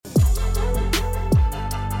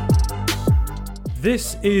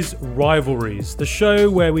This is Rivalries, the show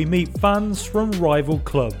where we meet fans from rival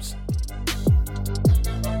clubs.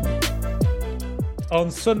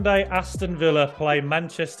 On Sunday, Aston Villa play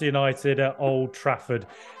Manchester United at Old Trafford.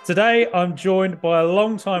 Today, I'm joined by a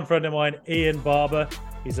long-time friend of mine, Ian Barber.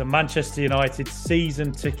 He's a Manchester United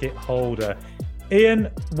season ticket holder.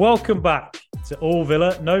 Ian, welcome back to All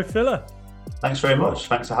Villa, No Filler. Thanks very much.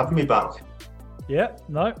 Thanks for having me back. Yeah,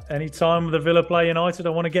 no, any time the Villa play United, I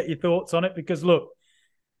want to get your thoughts on it because, look,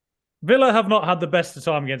 Villa have not had the best of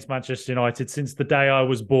time against Manchester United since the day I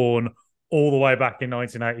was born, all the way back in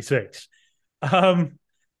 1986.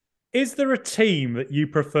 Is there a team that you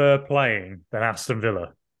prefer playing than Aston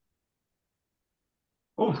Villa?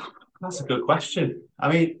 Oh, that's a good question.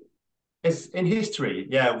 I mean, it's in history,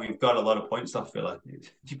 yeah, we've got a lot of points off Villa.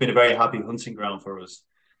 It's been a very happy hunting ground for us.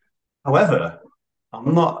 However,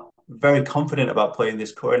 I'm not very confident about playing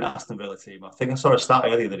this current Aston Villa team. I think I saw a stat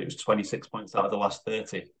earlier that it was 26 points out of the last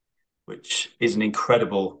 30, which is an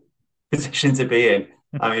incredible position to be in.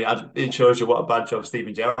 I mean, it shows you what a bad job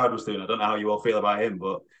Steven Gerrard was doing. I don't know how you all feel about him,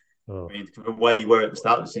 but I mean, from where you were at the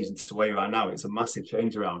start of the season to where you are now, it's a massive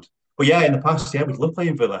change around. But yeah, in the past, yeah, we've loved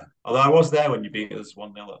playing Villa. Although I was there when you beat us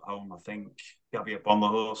 1-0 at home. I think Gabriel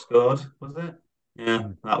Bonmahor scored, was it? Yeah,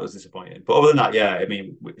 that was disappointing. But other than that, yeah, I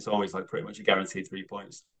mean, it's always like pretty much a guaranteed 3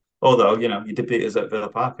 points. Although, you know, you did beat us at Villa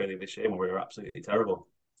Park earlier this year when we were absolutely terrible.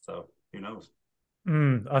 So who knows?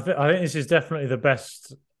 I think this is definitely the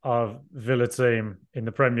best Villa team in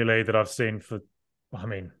the Premier League that I've seen for, I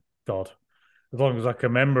mean, God, as long as I can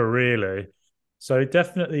remember, really. So it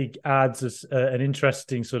definitely adds an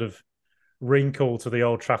interesting sort of wrinkle to the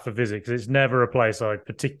Old Trafford visit because it's never a place I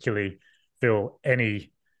particularly feel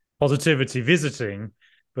any positivity visiting.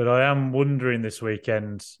 But I am wondering this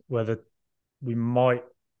weekend whether we might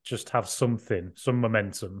just have some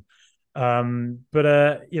momentum.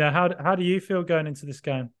 But you know, how do you feel going into this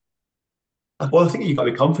game? Well, I think you've got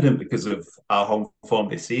to be confident because of our home form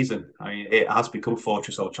this season. I mean, it has become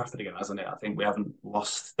Fortress Old Trafford again, hasn't it? I think we haven't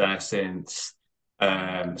lost there since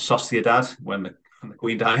Sociedad when the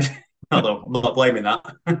Queen died. Although I'm not blaming that.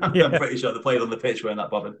 Yeah. I'm pretty sure they played on the pitch weren't that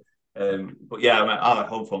bothered. But yeah, I mean, our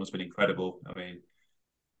home form has been incredible. I mean,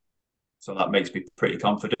 so that makes me pretty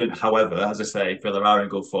confident. However, as I say, Villa are in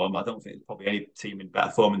good form. I don't think there's probably any team in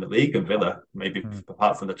better form in the league than Villa, maybe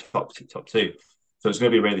apart from the top two. So it's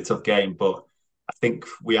going to be a really tough game. But I think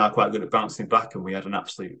we are quite good at bouncing back, and we had an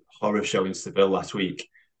absolute horror show in Seville last week.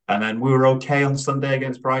 And then we were okay on Sunday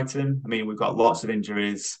against Brighton. I mean, we've got lots of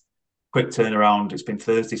injuries, quick turnaround. It's been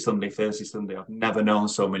Thursday, Sunday. I've never known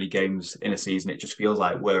so many games in a season. It just feels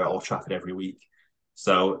like we're at Old Trafford every week.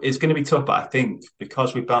 So it's going to be tough, but I think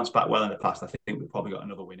because we've bounced back well in the past, I think we've probably got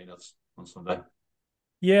another win in us on Sunday.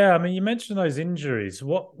 Yeah, I mean, you mentioned those injuries.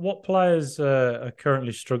 What players are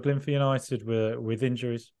currently struggling for United with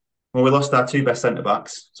injuries? Well, we lost our two best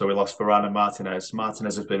centre-backs. So we lost Varane and Martinez.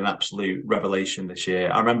 Martinez has been an absolute revelation this year.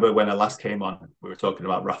 I remember when I last came on, we were talking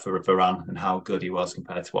about Rafa Varane and how good he was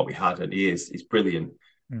compared to what we had. And he's brilliant.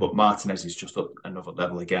 But Martinez is just up another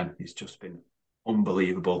level again. He's just been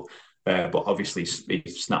unbelievable. But obviously, he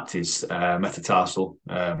snapped his metatarsal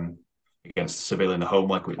against Seville in the home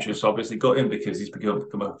leg, which has obviously got him because he's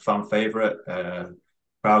become a fan favourite.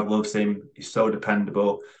 Crowd loves him. He's so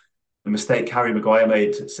dependable. The mistake Harry Maguire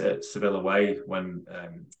made at Seville away when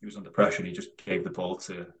he was under pressure and he just gave the ball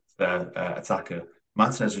to their attacker.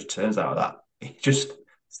 Martinez just turns out of that. He just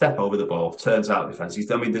step over the ball, turns out defence.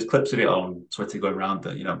 I mean, there's clips of it on Twitter going around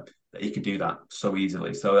that, you know, that he could do that so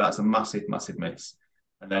easily. So that's a massive, massive miss.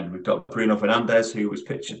 And then we've got Bruno Fernandes, who was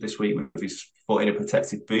pictured this week with his foot in a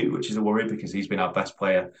protected boot, which is a worry because he's been our best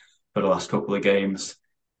player for the last couple of games.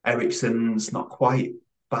 Eriksen's not quite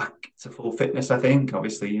back to full fitness, I think.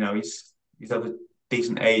 Obviously, you know, he's of a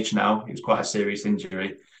decent age now. It was quite a serious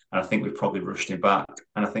injury. And I think we've probably rushed him back.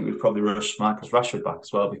 And I think we've probably rushed Marcus Rashford back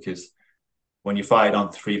as well because when you fight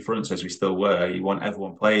on three fronts, as we still were, you want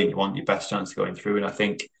everyone playing. You want your best chance going through. And I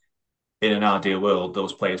think in an ideal world,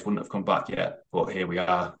 those players wouldn't have come back yet. But here we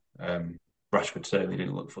are. Rashford certainly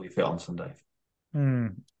didn't look fully fit on Sunday.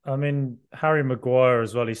 I mean, Harry Maguire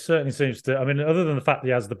as well. He certainly seems to. I mean, other than the fact that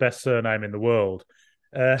he has the best surname in the world,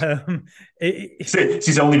 it's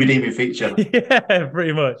his only redeeming feature. Yeah,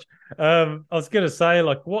 pretty much. I was going to say,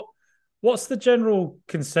 like, what's the general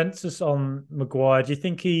consensus on Maguire? Do you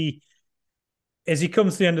think as he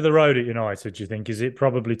comes to the end of the road at United, do you think is it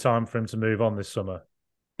probably time for him to move on this summer?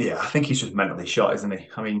 Yeah, I think he's just mentally shot, isn't he?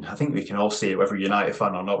 I mean, I think we can all see it, whether you're a United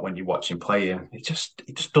fan or not, when you watch him play him. He just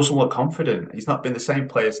doesn't look confident. He's not been the same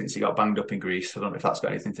player since he got banged up in Greece. I don't know if that's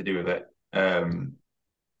got anything to do with it.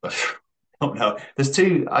 But I don't know. I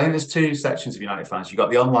think there's two sections of United fans. You've got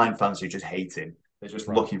the online fans who just hate him. They're just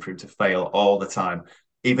Right. looking for him to fail all the time.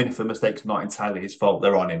 Even if the mistake's not entirely his fault,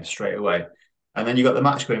 they're on him straight away. And then you've got the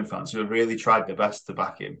match going fans who have really tried their best to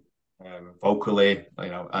back him, vocally,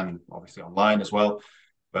 and obviously online as well.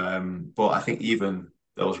 But I think even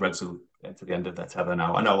those Reds are to the end of their tether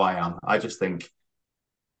now. I know I am. I just think,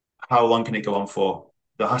 how long can it go on for?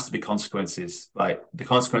 There has to be consequences. Like, the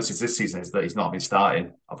consequences this season is that he's not been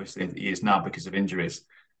starting. Obviously, he is now because of injuries,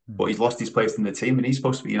 but Mm. he's lost his place in the team, and he's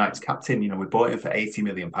supposed to be United's captain. We bought him for £80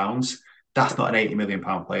 million. That's not an £80 million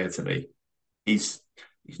player to me. He's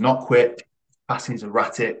he's not quick. Passing's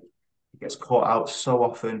erratic. He gets caught out so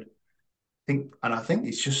often. I think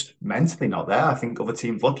he's just mentally not there. I think other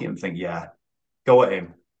teams look at him and think, yeah, go at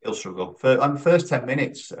him. He'll struggle. The first 10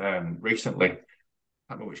 minutes recently, I can't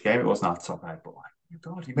remember which game it was now off the top of my head, but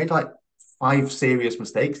God, he made like 5 serious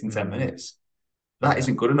mistakes in 10 Mm. minutes. That Yeah.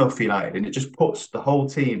 isn't good enough for United. And it just puts the whole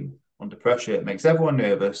team under pressure. It makes everyone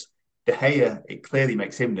nervous. De Gea, it clearly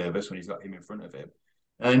makes him nervous when he's got him in front of him.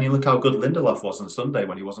 And you look how good Lindelof was on Sunday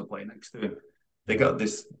when he wasn't playing next to him. They Yeah. got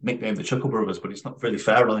this nickname, the Chuckle Brothers, but it's not really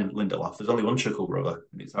fair on Lindelof. There's only one Chuckle brother,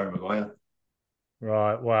 and it's Harry Maguire.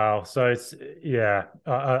 Right. Wow. So it's yeah.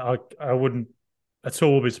 I wouldn't at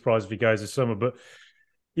all be surprised if he goes this summer. But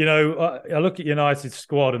I look at United's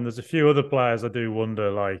squad, and there's a few other players I do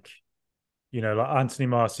wonder, like like Anthony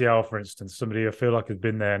Martial, for instance, somebody I feel like has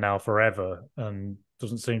been there now forever and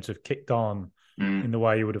doesn't seem to have kicked on in Mm, the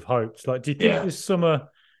way you would have hoped. Like, do you think yeah. this summer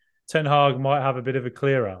Ten Hag might have a bit of a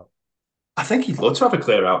clear out? I think he'd love to have a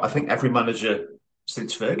clear out. I think every manager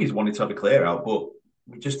since Fergie's wanted to have a clear out, but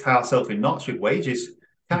we just tie ourselves in knots with wages.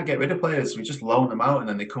 Can't get rid of players. We just loan them out and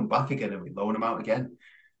then they come back again and we loan them out again.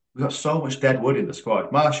 We've got so much dead wood in the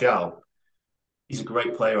squad. Martial, he's a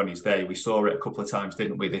great player on his day. We saw it a couple of times,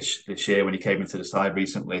 didn't we, this year when he came into the side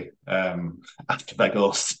recently after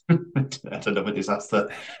Begos. That's another disaster.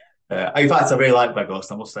 In fact, I really like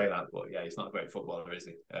Begos, I must say that. But yeah, he's not a great footballer, is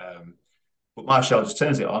he? But Martial just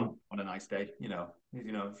turns it on a nice day.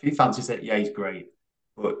 If he fancies it, yeah, he's great.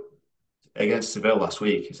 But against Seville last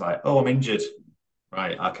week, he's like, "Oh, I'm injured."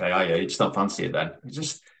 Right, okay, you just don't fancy it then.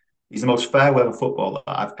 He's the most fair weather footballer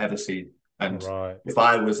that I've ever seen. And Right. if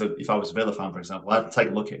I was a Villa fan, for example, I'd take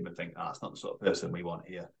a look at him and think, that's not the sort of person we want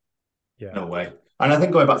here. Yeah. No way. And I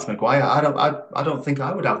think going back to Maguire, I don't think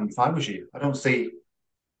I would have him if I was you. I don't see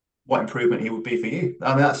what improvement he would be for you.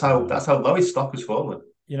 I mean, that's how No. that's how low his stock has fallen.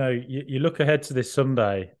 You look ahead to this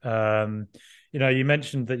Sunday. You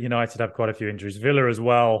mentioned that United have quite a few injuries. Villa as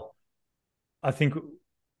well. I think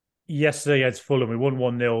yesterday against Fulham, we won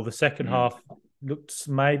 1-0. The second Mm. half looked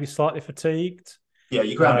maybe slightly fatigued. Yeah,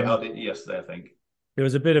 you ground it Um, out yesterday, I think. There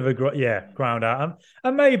was a bit of a ground out,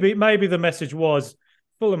 and maybe the message was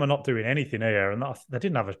Fulham are not doing anything here, and they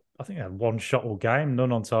didn't have I think they had one shot all game,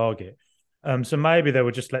 none on target. So maybe they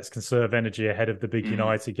were just let's conserve energy ahead of the big Mm.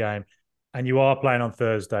 United game. And you are playing on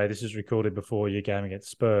Thursday. This is recorded before your game against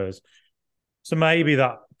Spurs, so maybe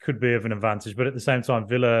that could be of an advantage. But at the same time,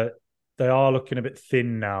 Villa they are looking a bit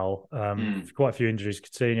thin now. Mm. Quite a few injuries: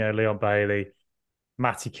 Coutinho, Leon Bailey,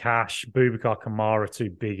 Matty Cash, Boubacar Kamara, two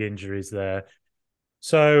big injuries there.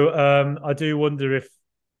 So I do wonder if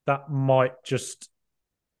that we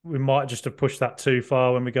might just have pushed that too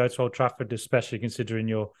far when we go to Old Trafford, especially considering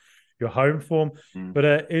your home form. Mm.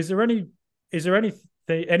 But is there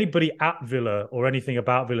anybody at Villa or anything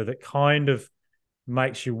about Villa that kind of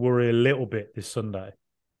makes you worry a little bit this Sunday?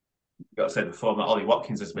 Got to say the form that Ollie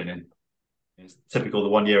Watkins has been in. It's typical. The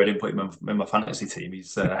 1 year I didn't put him in my fantasy team,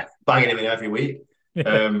 he's banging him in every week.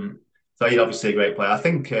 Yeah, Um, so he's obviously a great player. I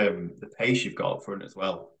think the pace you've got up front as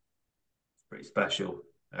well is pretty special.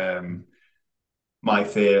 Um, my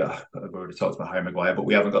fear, I've already talked about Harry Maguire, but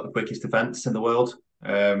we haven't got the quickest defence in the world.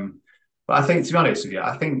 But I think, to be honest with you,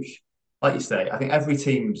 I think, like you say, I think every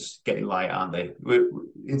team's getting light, aren't they?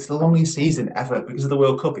 It's the longest season ever because of the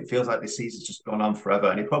World Cup. It feels like this season's just gone on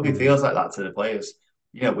forever, and it probably mm, feels like that to the players.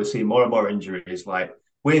 We're seeing more and more injuries. Like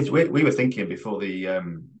we were thinking before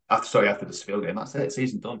after the Seville game, that's it,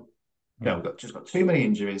 season done. mm, We've got too many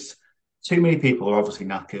injuries. Too many people are obviously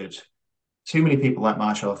knackered. Too many people like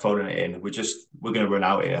Marshall are phoning it in. We're going to run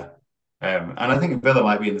out here. And I think Villa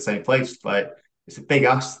might be in the same place. Like, it's a big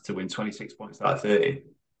ask to win 26 points out of 30. I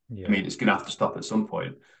yeah. mean, it's going to have to stop at some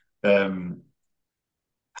point. Um,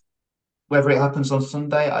 Whether it happens on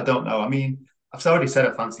Sunday, I don't know. I mean, I've already said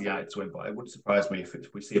I fancy United to win, but it wouldn't surprise me if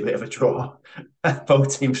we see a bit of a draw.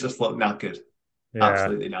 Both teams just look knackered, Yeah.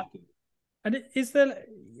 absolutely knackered. And is there?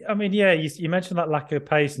 I mean, yeah, you mentioned that lack of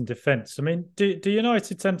pace and defence. I mean, do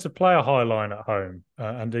United tend to play a high line at home,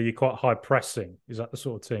 and are you quite high pressing? Is that the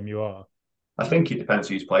sort of team you are? I think it depends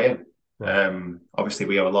who's playing. Right. Obviously,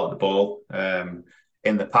 we have a lot of the ball.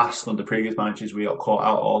 in the past, under previous managers, we got caught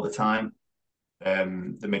out all the time.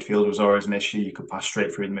 The midfield was always an issue. You could pass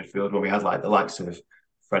straight through the midfield when we had like the likes of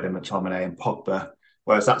Fred and McTominay and Pogba.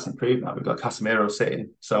 Whereas that's improved now. We've got Casemiro sitting,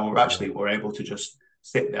 so we're able to just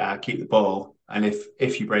sit there, keep the ball, and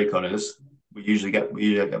if you break on us, we usually get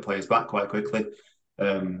players back quite quickly.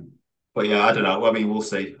 But yeah, I don't know. I mean, we'll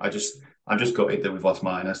see. I'm just gutted that we've lost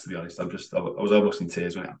Martinez. To be honest, I was almost in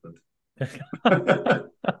tears when it happened.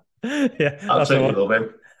 Yeah, Absolutely love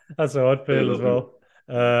him. that's how I'd Really feel as love him. well.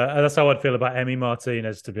 And that's how I'd feel about Emi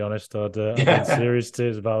Martinez, to be honest. I'd be in Yeah. serious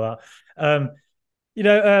tears about that.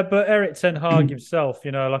 But Eric Ten Hag himself,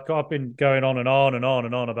 like I've been going on and on and on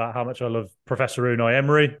and on about how much I love Professor Unai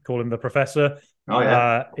Emery, call him the Professor. Oh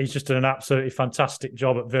yeah. He's just done an absolutely fantastic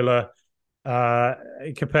job at Villa,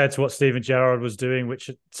 compared to what Steven Gerrard was doing, which,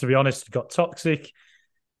 to be honest, got toxic.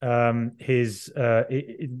 The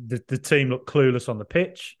team looked clueless on the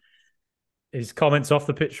pitch. His comments off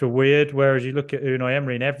the pitch were weird. Whereas you look at Unai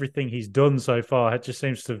Emery and everything he's done so far, it just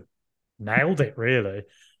seems to have nailed it, really.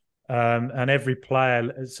 And every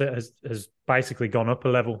player has basically gone up a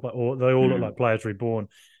level. They all look like players reborn,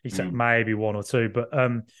 except maybe one or two. But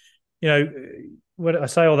you know, when I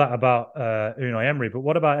say all that about Unai Emery, but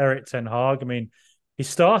what about Eric Ten Hag? I mean, he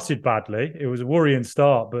started badly. It was a worrying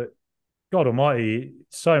start, but God Almighty,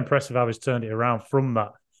 it's so impressive how he's turned it around from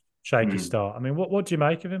that shaky start. I mean, what do you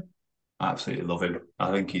make of him? Absolutely love him.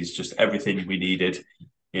 I think he's just everything we needed.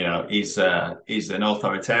 He's an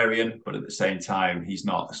authoritarian, but at the same time, he's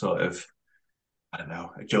not sort of, I don't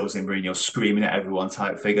know, a Jose Mourinho screaming at everyone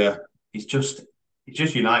type figure. He's just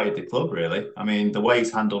united the club, really. I mean, the way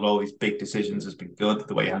he's handled all these big decisions has been good.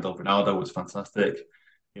 The way he handled Ronaldo was fantastic.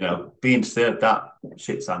 Being served that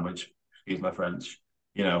shit sandwich, excuse my French,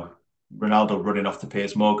 you know, Ronaldo running off to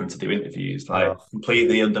Piers Morgan to do interviews, like Oh,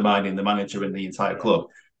 completely undermining the manager and the entire club.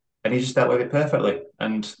 And he just dealt with it perfectly.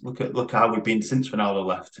 And look how we've been since Ronaldo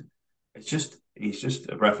left. He's just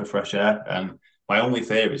a breath of fresh air. And my only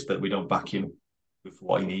fear is that we don't back him with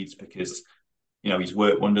what he needs because he's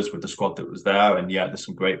worked wonders with the squad that was there. And yeah, there's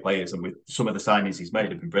some great players, and with some of the signings he's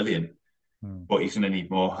made have been brilliant. hmm. But he's going to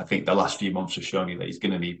need more. I think the last few months have shown you that he's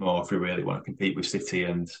going to need more if we really want to compete with City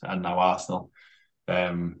and now Arsenal.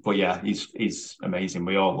 But yeah, he's amazing.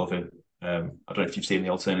 We all love him. I don't know if you've seen the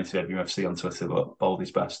alternative UFC on Twitter, but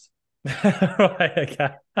Baldy's best. Right, okay.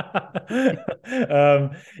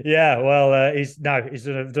 Yeah, well, he's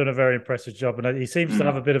done a very impressive job, and he seems to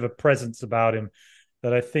have a Mm. bit of a presence about him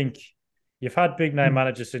that I think you've had big name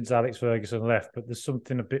managers since Alex Ferguson left, but there's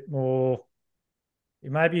something a bit more.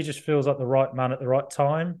 Maybe he just feels like the right man at the right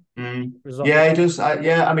time. Mm. Is that the Yeah, he case? does.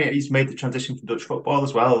 Yeah, I mean, he's made the transition from Dutch football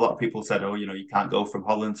as well. A lot of people said, "Oh, you can't go from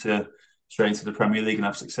Holland to straight into the Premier League and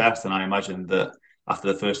have success." And I imagine that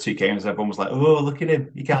after the first two games, everyone was like, "Oh, look at him!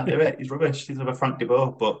 He can't do it. He's rubbish. He's another Frank de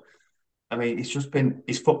Boer." But I mean, it's just been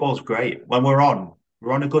his football's great. When we're on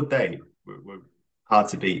a good day. We're hard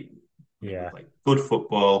to beat. I mean, we Yeah, play good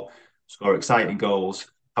football, score exciting goals.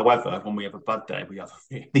 However, when we have a bad day, we have a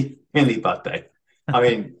really, really bad day. I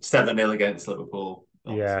mean, 7-0 against Liverpool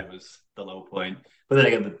obviously yeah. was the low point. But then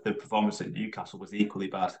again, the performance at Newcastle was equally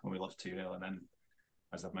bad when we lost 2-0. And then,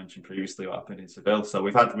 as I've mentioned previously, what happened in Seville. So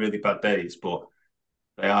we've had really bad days, but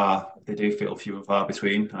they do feel few and far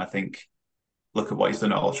between. And I think, look at what he's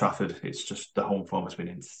done at Old Trafford. It's just the home form has been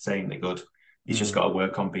insanely good. He's just got Mm, to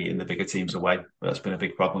work on beating the bigger teams away. That's been a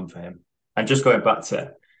big problem for him. And just going back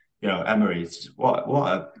to, Emery, what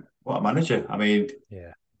a manager. I mean,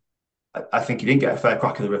 yeah. I think he didn't get a fair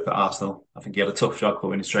crack of the whip at Arsenal. I think he had a tough job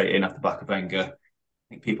coming straight in after the back of Wenger. I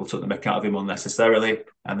think people took the mick out of him unnecessarily.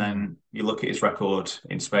 And Mm. then you look at his record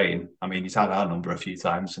in Spain. I mean, he's had our number a few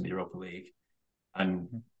times in the Europa League.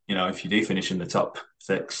 And if you do finish in the top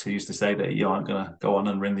six, who's to say that you aren't going to go on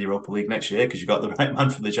and win the Europa League next year because you got the right man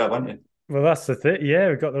for the job, haven't you? Well, that's the thing. Yeah,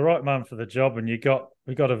 we got the right man for the job, and we got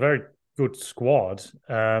a very good squad.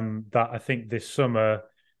 That I think this summer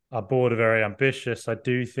our board are very ambitious. I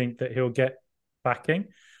do think that he'll get backing.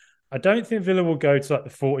 I don't think Villa will go to like the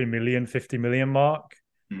 40 million, 50 million mark.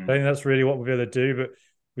 I Mm, think that's really what we're going to do. But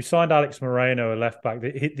we signed Alex Moreno, a left back.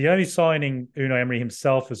 The only signing Unai Emery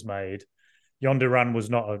himself has made, Yonder Ran was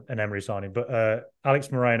not an Emery signing, but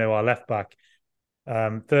Alex Moreno, our left back,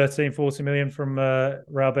 13, 40 million from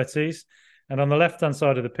Real Betis. And on the left hand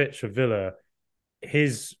side of the pitch for Villa,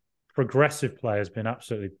 his progressive play has been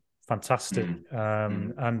absolutely fantastic. mm,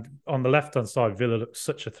 mm, And on the left hand side, Villa looks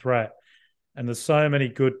such a threat. And there's so many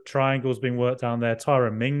good triangles being worked down there.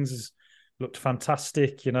 Tyrone Mings looked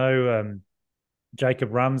fantastic.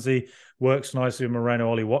 Jacob Ramsey works nicely with Moreno.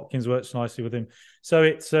 Ollie Watkins works nicely with him. So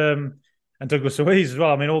it's and Douglas Luiz as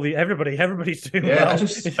well. I mean, everybody's doing Yeah, well. I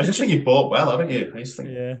just think you've bought well, haven't you? I just think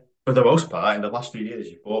Yeah. for the most part in the last few years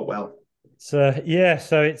you've bought well. So yeah,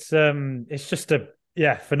 so it's just a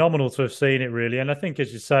phenomenal to have seen it really, and I think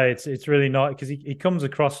as you say, it's really nice because he comes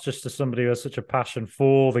across just as somebody who has such a passion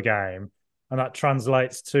for the game, and that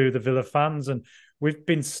translates to the Villa fans. And we've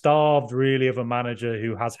been starved really of a manager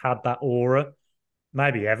who has had that aura,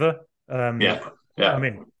 maybe ever. Yeah, I yeah.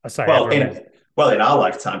 mean, I say Well, ever. I mean, in our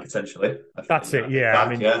lifetime potentially. that's it. I think Yeah, I back,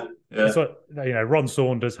 mean, yeah, it's yeah. what Ron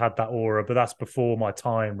Saunders had that aura, but that's before my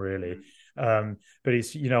time really. But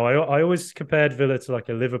it's I always compared Villa to like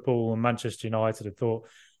a Liverpool and Manchester United. I thought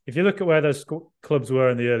if you look at where those clubs were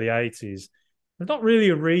in the early 80s, there's not really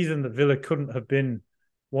a reason that Villa couldn't have been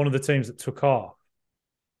one of the teams that took off.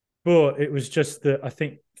 But it was just that I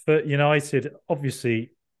think for United,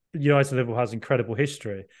 obviously, United Liverpool has incredible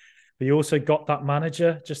history, but you also got that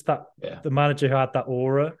manager, just that Yeah. the manager who had that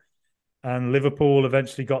aura. And Liverpool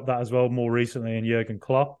eventually got that as well more recently in Jurgen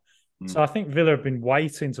Klopp. So Mm. I think Villa have been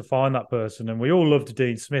waiting to find that person. And we all loved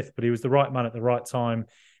Dean Smith, but he was the right man at the right time,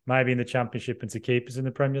 maybe in the Championship and to keep us in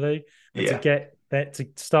the Premier League. But to Yeah. get that to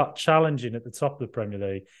start challenging at the top of the Premier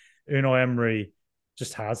League, Unai Emery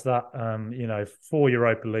just has that. 4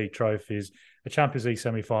 Europa League trophies, a Champions League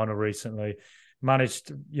semi-final recently,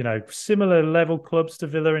 managed, similar level clubs to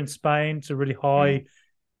Villa in Spain to really high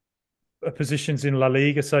positions in La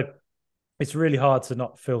Liga. So it's really hard to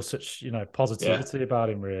not feel such, Yeah. positivity about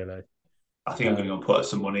him, really. I think I'm going to go and put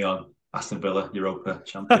some money on Aston Villa Europa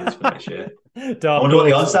champions for next year. I Dark wonder what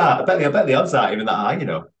the odds horses. are. I bet the odds aren't even that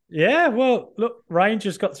high. Yeah, well, look,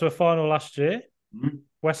 Rangers got to a final last year. Mm.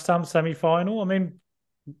 West Ham semi-final. I mean,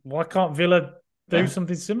 why can't Villa do Yeah.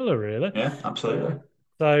 something similar, really? Yeah, absolutely.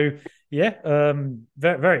 So, yeah,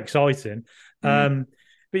 very, very exciting. Mm.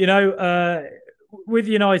 But, with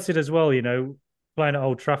United as well, playing at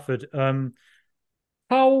Old Trafford,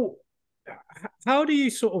 how how do you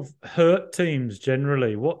sort of hurt teams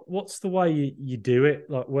generally? What's the way you do it?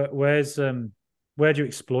 Like where do you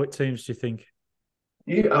exploit teams, do you think?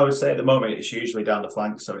 I would say at the moment it's usually down the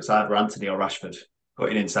flank, so it's either Anthony or Rashford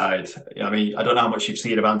cutting inside. I mean, I don't know how much you've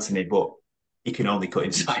seen of Anthony, but he can only cut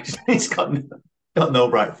inside. He's got no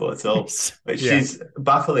right foot at all, which Yeah. is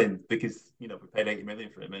baffling because we paid 80 million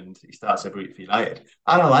for him and he starts every week for United.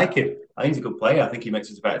 And I like him. I think he's a good player. I think he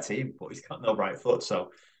makes us a better team, but he's got no right foot.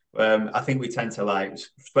 So I think we tend to like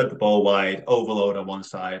spread the ball wide, overload on one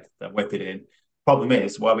side, then whip it in. Problem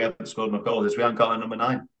is, why we haven't scored enough goals is we haven't got a number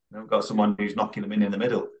 9. We haven't got someone who's knocking them in the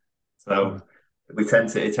middle. So it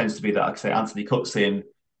tends to be that, like I say, Anthony cuts in,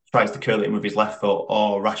 tries to curl it in with his left foot,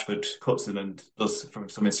 or Rashford cuts in and does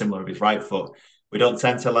something similar with his right foot. We don't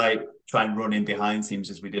tend to like try and run in behind teams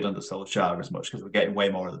as we did under Solskjaer as much because we're getting way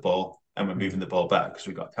more of the ball and we're moving the ball back because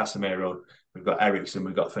we've got Casemiro, we've got Eriksen,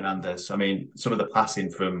 we've got Fernandes. I mean, some of the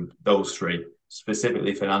passing from those three,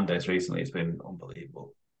 specifically Fernandes recently, has been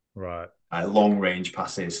unbelievable. Right. Long range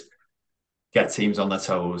passes, get teams on their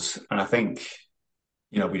toes. And I think,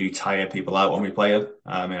 we do tire people out when we play them.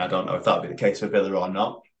 I mean, I don't know if that would be the case for Villa or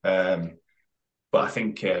not. But I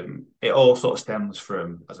think it all sort of stems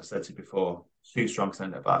from, as I said to you before, 2 strong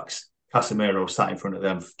centre backs. Casemiro sat in front of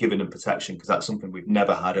them, giving them protection because that's something we've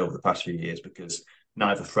never had over the past few years because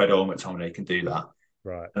neither Fred or McTominay can do that.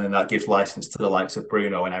 Right. And then that gives license to the likes of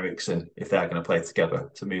Bruno and Eriksen, if they're going to play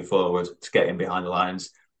together, to move forward, to get in behind the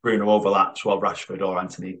lines. Bruno overlaps while Rashford or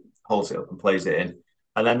Anthony holds it up and plays it in.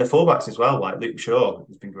 And then the fullbacks as well, like Luke Shaw,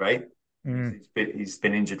 has been great. He's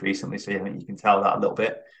been injured recently, so I think you can tell that a little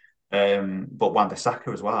bit. But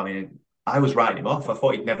Wan-Bissaka as well. I mean, I was writing him off. I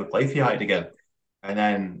thought he'd never play for United again. And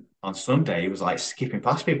then on Sunday, he was like skipping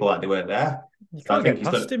past people like they weren't there. You So I can't think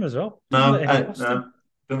get past him as well. no, Doesn't let him past him.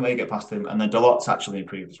 doesn't let you get past him. And then Dalot's actually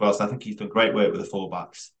improved as well. So I think he's done great work with the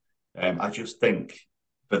fullbacks. I just think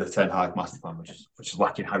for the Ten Hag master plan, which is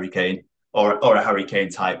lacking Harry Kane or a Harry Kane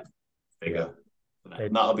type figure. Yeah.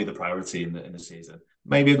 And that'll be the priority in the season.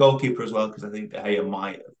 Maybe a goalkeeper as well, because I think De Gea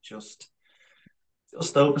might have just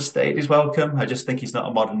overstayed his welcome. I just think he's not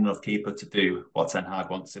a modern enough keeper to do what Ten Hag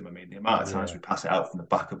wants him. I mean, the amount of times we pass it out from the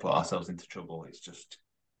back and put ourselves into trouble, it's just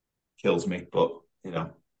kills me. But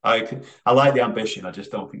I like the ambition. I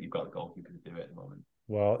just don't think you've got the goalkeeper to do it at the moment.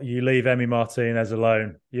 Well, you leave Emi Martinez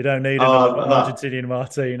alone. You don't need another Argentinian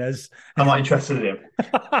Martinez. I'm not interested in him.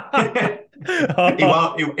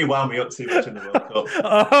 He wound me up too much in the World Cup.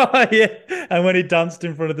 Oh, yeah. And when he danced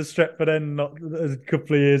in front of the Stretford End a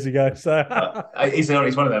couple of years ago. So he's one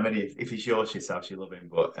of them, and if he's yours yourself, you love him,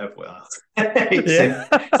 but everyone else.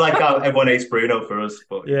 It's like how everyone hates Bruno for us,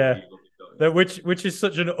 but yeah. Which is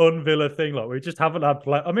such an un-Villa thing. Like we just haven't had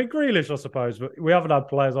play. I mean, Grealish, I suppose, but we haven't had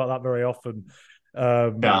players like that very often.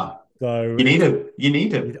 Yeah. So You need it's him. You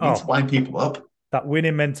need him. You need to oh, line people up. that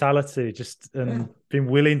winning mentality, just Yeah. and being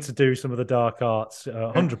willing to do some of the dark arts.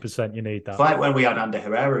 Yeah. 100% you need It's that. like when we had Andy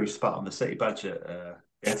Herrera who spat on the City badge at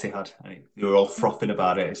Etihad, and you were all frothing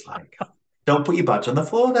about it. It's like, don't put your badge on the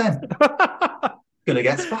floor then. Gonna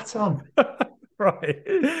get spat on. Right.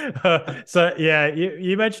 So yeah,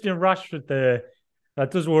 you mentioned in Rashford there. That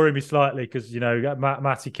does worry me slightly because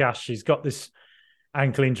Matty Cash, he's got this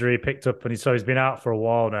ankle injury picked up, and so he's been out for a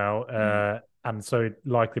while now. Mm. And so it'd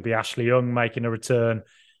likely be Ashley Young making a return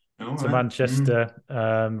All to right. Mm. Manchester.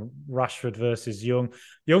 Rashford versus Young.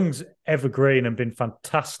 Young's evergreen and been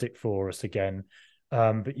fantastic for us again.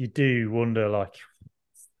 But you do wonder, like,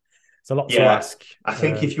 it's a lot to Yeah, ask. I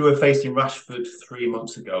think if you were facing Rashford 3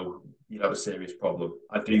 months ago, you'd have a serious problem.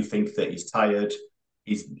 I do Yeah. think that he's tired,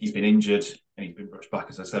 he's been injured, and he's been rushed back,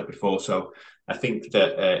 as I said before. So I think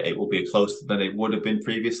that it will be closer than it would have been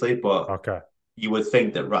previously. But Okay. you would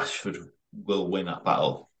think that Rashford will win that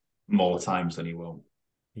battle more times than he won't.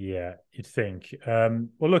 Yeah, you'd think. Well,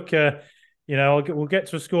 look, we'll get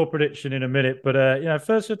to a score prediction in a minute, but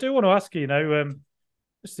first I do want to ask you,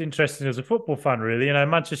 just interesting as a football fan, really.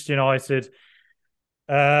 Manchester United.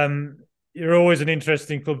 Um, you're always an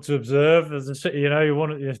interesting club to observe. As a city, you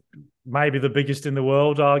want maybe the biggest in the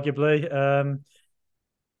world, arguably.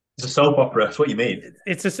 It's a soap opera. That's what you mean.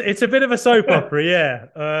 It's a bit of a soap opera, yeah.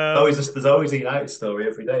 There's always a United story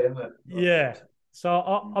every day, isn't there? Oh Yeah. God. So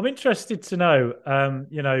I'm interested to know,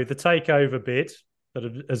 the takeover bid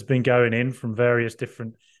that has been going in from various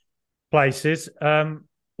different places.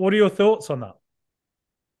 What are your thoughts on that?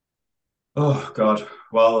 Oh God.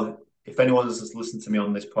 Well, if anyone's listened to me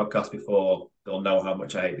on this podcast before, they'll know how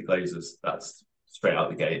much I hate the Glazers. That's straight out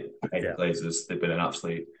the gate. I hate the Yeah. Glazers. They've been an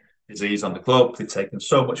absolute disease on the club. They've taken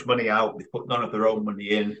so much money out. They've put none of their own money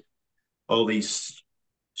in. All these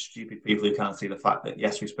stupid people who can't see the fact that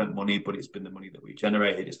yes, we spent money, but it's been the money that we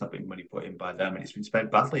generated. It's not been money put in by them, and it's been spent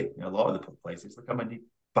badly. A lot of the places. Look how many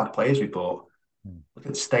bad players we bought. Hmm. Look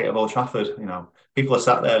at the state of Old Trafford. People are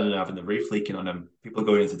sat there and having the roof leaking on them. People are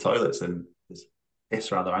going into toilets and there's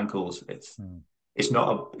piss around their ankles. Hmm. It's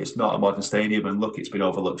not a modern stadium. And look, it's been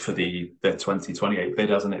overlooked for the 2028 bid,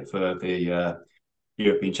 hasn't it, for the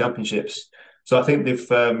European Championships. So I think they've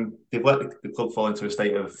let the club fall into a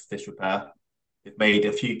state of disrepair. They've made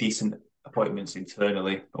a few decent appointments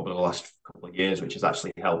internally over the last couple of years, which has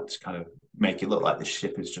actually helped kind of make it look like the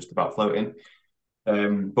ship is just about floating.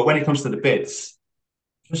 But when it comes to the bids,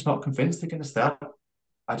 I'm just not convinced they're going to stay.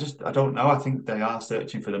 I don't know. I think they are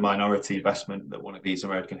searching for the minority investment that one of these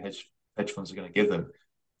American hedge funds are going to give them,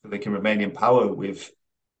 so they can remain in power with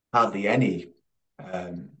hardly any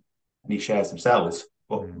shares themselves,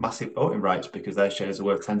 but Hmm. massive voting rights because their shares are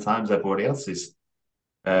worth 10 times everybody else's.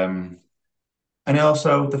 Um, and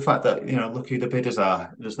also the fact that look who the bidders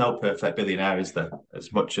are. There's no perfect billionaire, is there?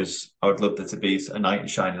 As much as I would love there to be a knight in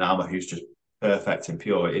shining armor who's just perfect and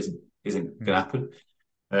pure, it isn't going to Hmm. happen.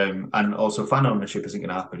 And also fan ownership isn't going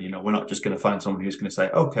to happen. We're not just going to find someone who's going to say,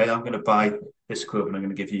 okay, I'm going to buy this club and I'm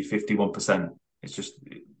going to give you 51%. It's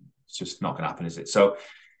just not going to happen, is it? So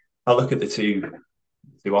I look at the two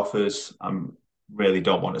offers. I really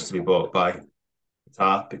don't want us to be bought by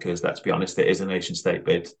Qatar because let's be honest, it is a nation state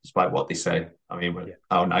bid, despite what they say. I mean, Yeah.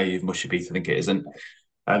 how naive must you be to think it isn't?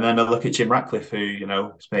 And then I look at Jim Ratcliffe, who,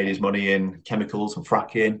 has made his money in chemicals and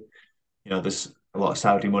fracking. There's a lot of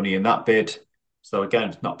Saudi money in that bid. So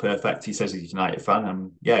again, not perfect. He says he's a United fan,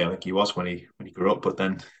 and yeah, I think he was when he grew up. But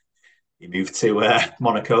then he moved to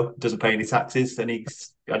Monaco, doesn't pay any taxes, and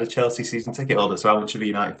he's got a Chelsea season ticket holder. So how much of a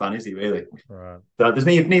United fan is he really? Right. So there's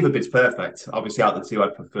neither bid's perfect. Obviously, out of the two,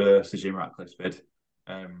 I'd prefer Sir Jim Ratcliffe's bid,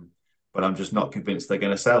 um, but I'm just not convinced they're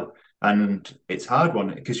going to sell. And it's hard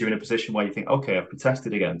one because you're in a position where you think, okay, I've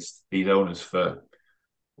protested against these owners for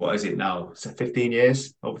what is it now? So 15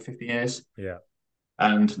 years, over 15 years. Yeah.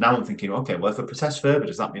 And now I'm thinking, okay, well, if I protest further,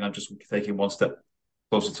 does that mean I'm just taking one step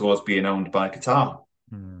closer towards being owned by Qatar?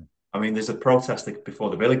 Hmm. I mean, there's a protest before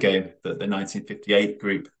the Villa game that the 1958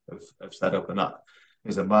 group have set up, and that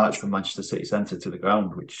is a march from Manchester City Centre to the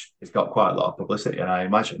ground, which has got quite a lot of publicity, and I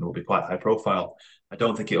imagine will be quite high profile. I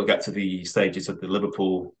don't think it'll get to the stages of the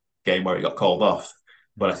Liverpool game where it got called off,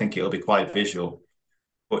 but I Hmm. think it'll be quite visual.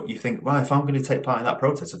 But you think, right, if I'm going to take part in that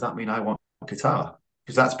protest, does that mean I want Qatar?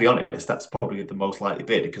 Because let's be honest, that's probably the most likely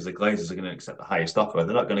bid because the Glazers are going to accept the highest offer.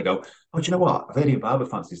 They're not going to go, oh, do you know what? I've heard Ian Barber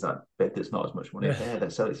fancies that bid that's not as much money. Yeah,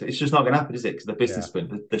 so it's just not going to happen, is it? Because the Yeah.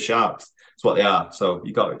 businessmen, the sharks, it's what they are. So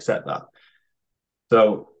you got to accept that.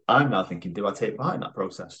 So I'm now thinking, do I take part in that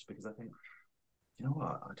process? Because I think, you know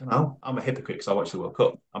what? I don't know. I'm a hypocrite because I watch the World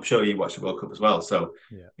Cup. I'm sure you watch the World Cup as well. So,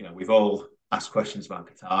 Yeah. we've all asked questions about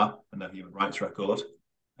Qatar and their human rights record.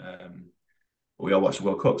 We all watch the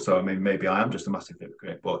World Cup, so I mean, maybe I am just a massive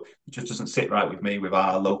hypocrite, but it just doesn't sit right with me with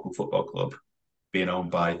our local football club being owned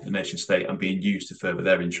by a nation state and being used to further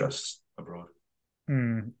their interests abroad.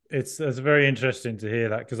 It's very interesting to hear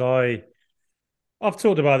that because I've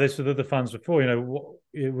talked about this with other fans before.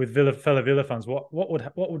 With fellow Villa fans, what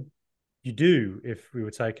would you do if we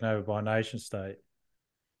were taken over by a nation state?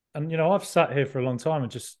 And I've sat here for a long time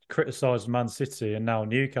and just criticised Man City and now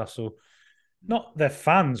Newcastle, not their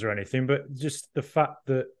fans or anything, but just the fact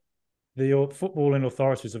that the footballing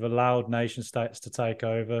authorities have allowed nation states to take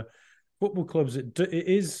over football clubs.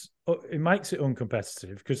 It makes it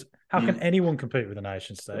uncompetitive because how can anyone compete with a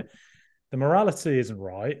nation state? The morality isn't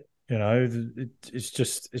right. It's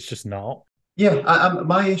just not. Yeah,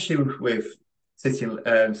 my issue with City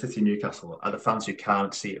Newcastle are the fans who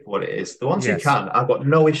can't see it for what it is. The ones who Yes, can, I've got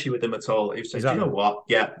no issue with them at all. Who say, do you know exactly. what?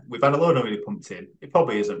 Yeah, we've had a load of money pumped in. It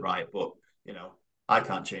probably isn't right, but I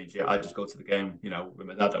can't change it. I just go to the game, with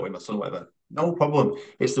my dad or with my son, whatever. No problem.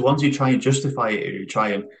 It's the ones who try and justify it, who try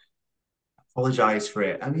and apologise for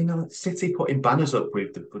it. And City putting banners up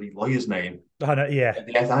with the bloody lawyer's name. I know, yeah.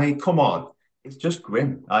 I mean, come on, it's just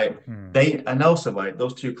grim. Hmm. They and also like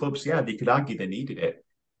those two clubs, yeah, they could argue they needed it.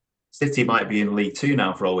 City might be in League Two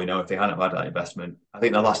now for all we know if they hadn't had that investment. I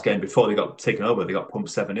think the Yeah. last game before they got taken over, they got pumped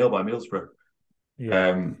 7-0 by Middlesbrough. Yeah.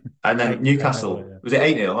 And then 8-0, Newcastle, yeah. was it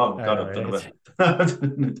 8-0? Oh, God, I've 8-0,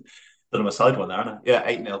 done them a side one there, haven't I? Yeah,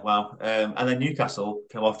 8-0. Wow. And then Newcastle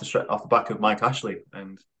came off the back of Mike Ashley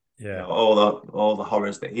and yeah. all the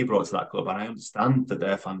horrors that he brought to that club. And I understand that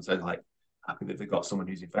their fans are like happy that they've got someone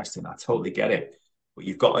who's investing. I totally get it. But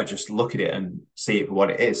you've got to just look at it and see it for what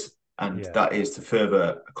it is. And Yeah. that is to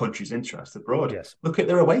further a country's interest abroad. Yes. Look at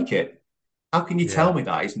their away kit. How can you tell Yeah. me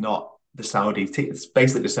that is not the Saudi team? It's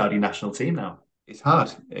basically the Saudi national team now. It's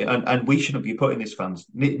hard. And we shouldn't be putting these fans,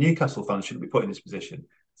 Newcastle fans shouldn't be put in this position.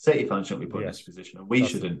 City fans shouldn't be put in this Yes. position. And we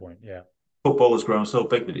That's the shouldn't. point. Yeah. Football has grown so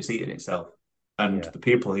big that it's eating itself. And Yeah. the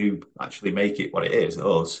people who actually make it what it is,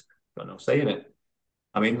 us, got no say in it.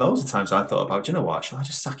 I mean, loads of times I thought about, do you know what? Should I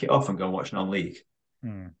just sack it off and go and watch non-league?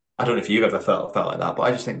 Hmm. I don't know if you've ever felt like that, but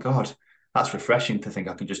I just think, God, that's refreshing to think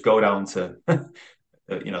I can just go down to,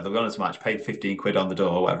 they're going to match, pay 15 quid on the door,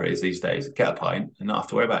 or whatever it is these days, get a pint and not have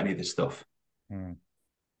to worry about any of this stuff. Hmm.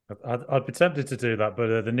 I'd be tempted to do that,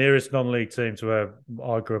 but the nearest non-league team to where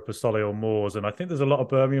I grew up is Solihull Moors, and I think there's a lot of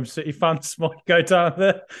Birmingham City fans might go down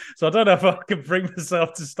there. So I don't know if I can bring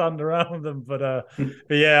myself to stand around them, but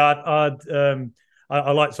yeah,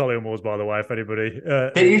 I like Solihull Moors, by the way. If anybody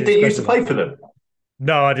Did is you used to questioning, play for them?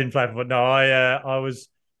 no, I didn't play for, but no, I was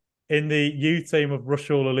in the youth team of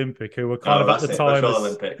Rushall Olympic, who were kind Oh, of at the that's it. time Rushall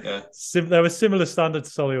Olympic, yeah. they were similar standard to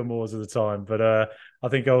Solihull Moors at the time, but I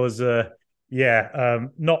think I was not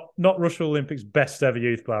Rushall Olympics best ever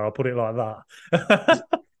youth player. I'll put it like Is, that.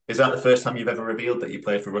 is that the first time you've ever revealed that you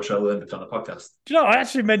played for Rushall Olympic on a podcast? Do you know? I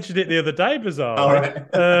actually mentioned it the other day. All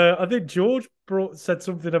Bizarrely, right. I think George said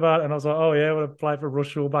something about it, and I was like, "Oh yeah, I played for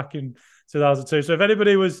Rushall back in 2002." So if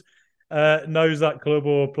anybody knows that club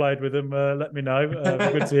or played with them, let me know.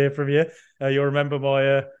 Good to hear from you. You'll remember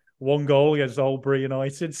my one goal against Oldbury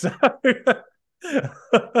United. So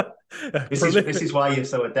This is why you're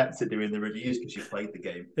so adept at doing the reviews because you played the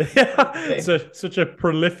game. Yeah, such a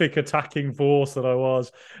prolific attacking force that I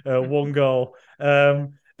was. One goal. But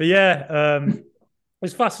yeah,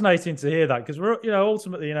 it's fascinating to hear that because we're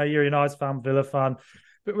ultimately you're a United fan, Villa fan,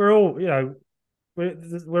 but we're all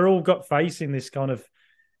we're all got facing this kind of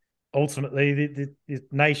ultimately the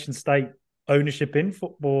nation state ownership in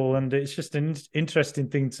football, and it's just an interesting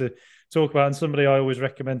thing to talk about. And somebody I always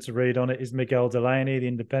recommend to read on it is Miguel Delaney, the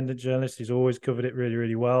independent journalist. He's always covered it really,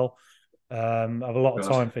 really well. I have a lot of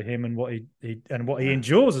time for him and what he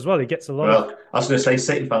endures as well. He gets a lot of. Well, I was going to say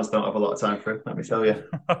City fans don't have a lot of time for him. Let me tell you.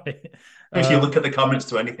 If you look um, at the comments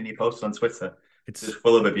to anything he posts on Twitter, it's it's just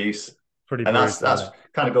full of abuse, pretty and that's brutal.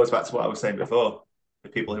 kind of goes back to what I was saying before. The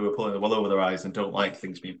people who are pulling the wool over their eyes and don't like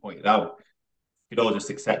things being pointed out, you'd all just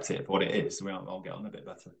accept it for what it is, so we all get on a bit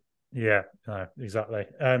better. Yeah, no, exactly.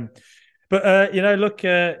 But look,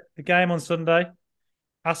 the game on Sunday,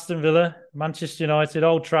 Aston Villa, Manchester United,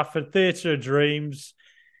 Old Trafford, Theatre of Dreams.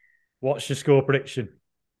 What's your score prediction?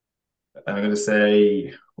 I'm going to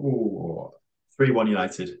say 3-1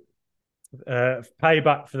 United.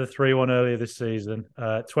 Payback for the 3-1 earlier this season.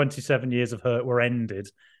 27 years of hurt were ended.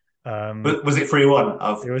 But was it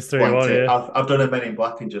 3-1? It was 3-1, yeah. I've done a Men in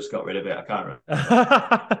Black and just got rid of it. I can't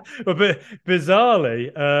remember. But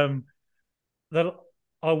bizarrely,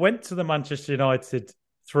 I went to the Manchester United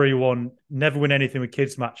 3-1 never win anything with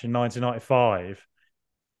kids match in 1995.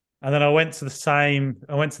 And then I went to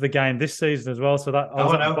the game this season as well. So that I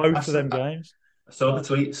was at both of them games. saw the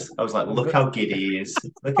tweets. I was like, look how giddy he is.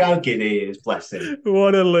 Look how giddy he is. Bless him.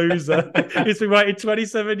 What a loser. He's been waiting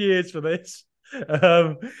 27 years for this.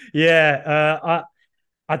 Yeah,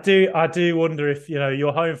 I do wonder if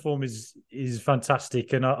your home form is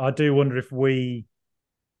fantastic, and I do wonder if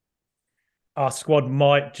our squad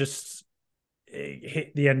might just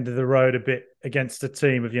hit the end of the road a bit against a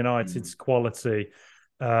team of United's quality,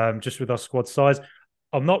 just with our squad size.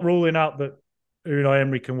 I'm not ruling out that Unai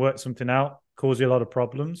Emery can work something out, cause you a lot of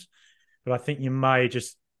problems, but I think you may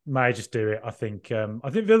just do it. I think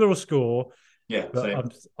Villa will score. Yeah, same.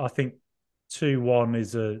 I think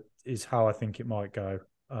 2-1 is how I think it might go.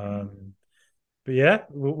 But yeah,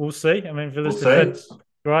 we'll see. I mean, Villa's defense,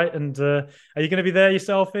 right? And are you going to be there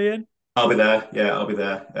yourself, Ian? I'll be there. Yeah, I'll be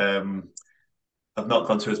there. I've not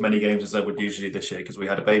gone to as many games as I would usually this year because we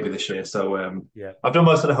had a baby this year. So I've done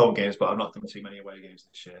most of the home games, but I've not done too many away games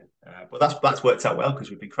this year. But that's worked out well because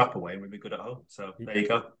we've been crap away and we've been good at home. So there you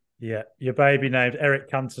go. Yeah, your baby named Eric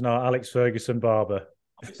Cantona, Alex Ferguson Barber.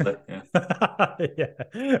 Obviously, yeah.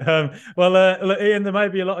 Yeah. Well, look, Ian, there may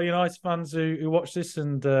be a lot of United fans who watch this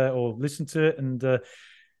and or listen to it and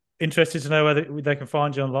interested to know whether they can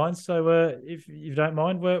find you online. So if you don't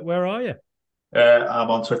mind, where are you?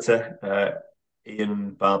 I'm on Twitter.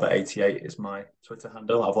 Ian Barber 88 is my Twitter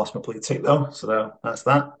handle. I've lost my blue tick though, so that's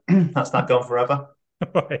that. That's that gone forever.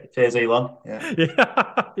 Right. Cheers, Elon. Yeah. Do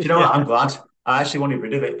you know what? I'm glad. I actually wanted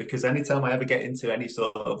rid of it because anytime I ever get into any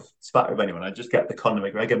sort of spat with anyone, I just get the Conor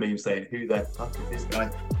McGregor meme saying, "Who the fuck is this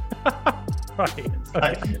guy?" Right.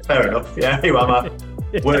 Like, fair enough. Yeah. Who am I?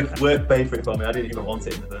 Yeah. Work paid for it for me. I didn't even want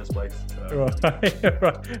it in the first place. So.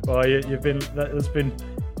 Right. Well, that's been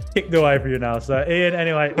kicked away for you now. So, Ian,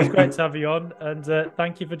 anyway, it was great to have you on, and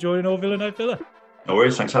thank you for joining All Villa No Filler. No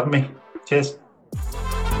worries. Thanks for having me. Cheers.